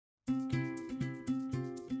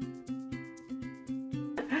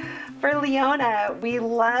For Leona, we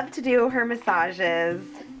love to do her massages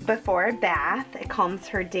before a bath. It calms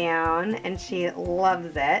her down and she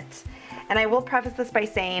loves it. And I will preface this by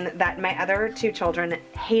saying that my other two children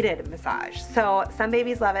hated massage. So some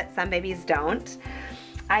babies love it, some babies don't.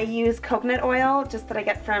 I use coconut oil, just that I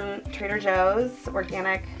get from Trader Joe's,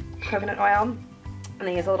 organic coconut oil. And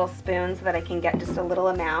I use a little spoon so that I can get just a little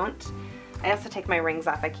amount. I also take my rings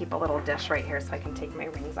off. I keep a little dish right here so I can take my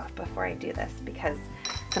rings off before I do this because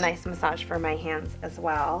it's a nice massage for my hands as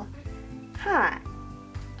well. Huh.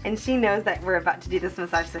 And she knows that we're about to do this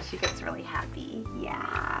massage, so she gets really happy.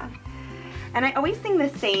 Yeah. And I always sing the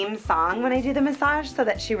same song when I do the massage so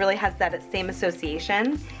that she really has that same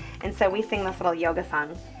association. And so we sing this little yoga song,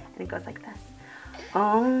 and it goes like this.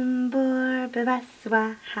 Om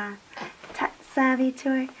Bhurvaswaha Tat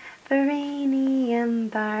Savitur Varenyam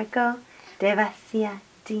Bhargo Devasya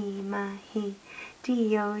Dhimahi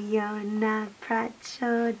Dhiyo Yo Na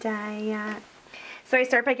Prachodayat. So I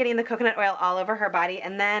start by getting the coconut oil all over her body,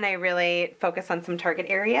 and then I really focus on some target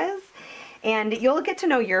areas. And you'll get to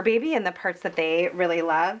know your baby and the parts that they really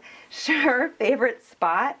love. Her favorite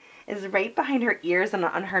spot is right behind her ears and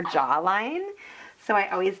on her jawline. So I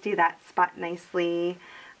always do that spot nicely.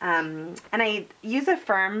 And I use a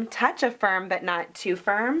firm touch, but not too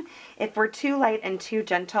firm. If we're too light and too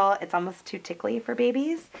gentle, it's almost too tickly for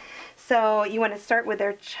babies. So you want to start with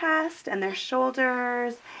their chest and their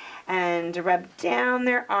shoulders and rub down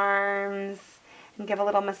their arms and give a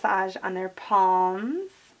little massage on their palms.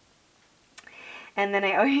 And then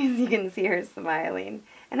I always, you can see her smiling.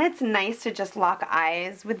 And it's nice to just lock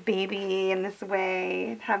eyes with baby in this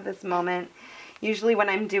way, have this moment. Usually when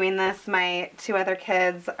I'm doing this, my two other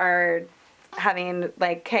kids are having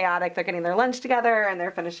like chaotic, they're getting their lunch together and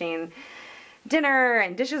they're finishing dinner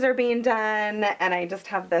and dishes are being done. And I just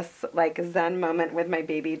have this like zen moment with my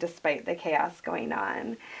baby despite the chaos going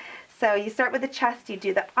on. So you start with the chest, you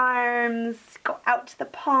do the arms, go out to the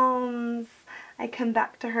palms. I come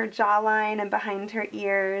back to her jawline and behind her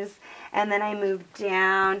ears, and then I move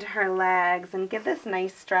down to her legs and give this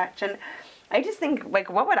nice stretch. And I just think, like,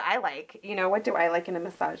 what would I like? You know, what do I like in a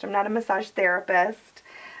massage? I'm not a massage therapist,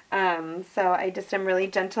 so I just am really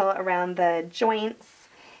gentle around the joints,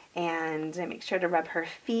 and I make sure to rub her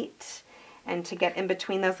feet and to get in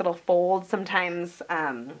between those little folds. Sometimes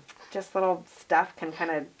just little stuff can kind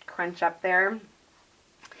of crunch up there,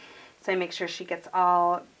 so I make sure she gets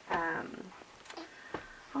all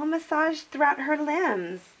massaged throughout her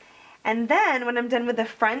limbs. And then when I'm done with the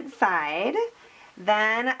front side,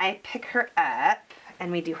 then I pick her up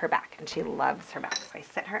and we do her back, and she loves her back. So I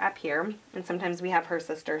sit her up here, and sometimes we have her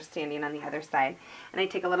sister standing on the other side, and I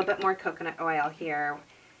take a little bit more coconut oil here,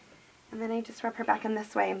 and then I just rub her back in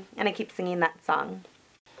this way, and I keep singing that song.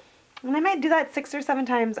 And I might do that 6 or 7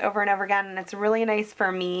 times over and over again, and it's really nice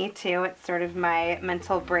for me too. It's sort of my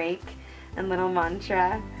mental break and little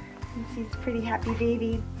mantra. And she's a pretty happy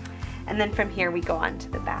baby. And then from here we go on to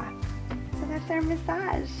the bath. So that's our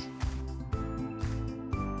massage.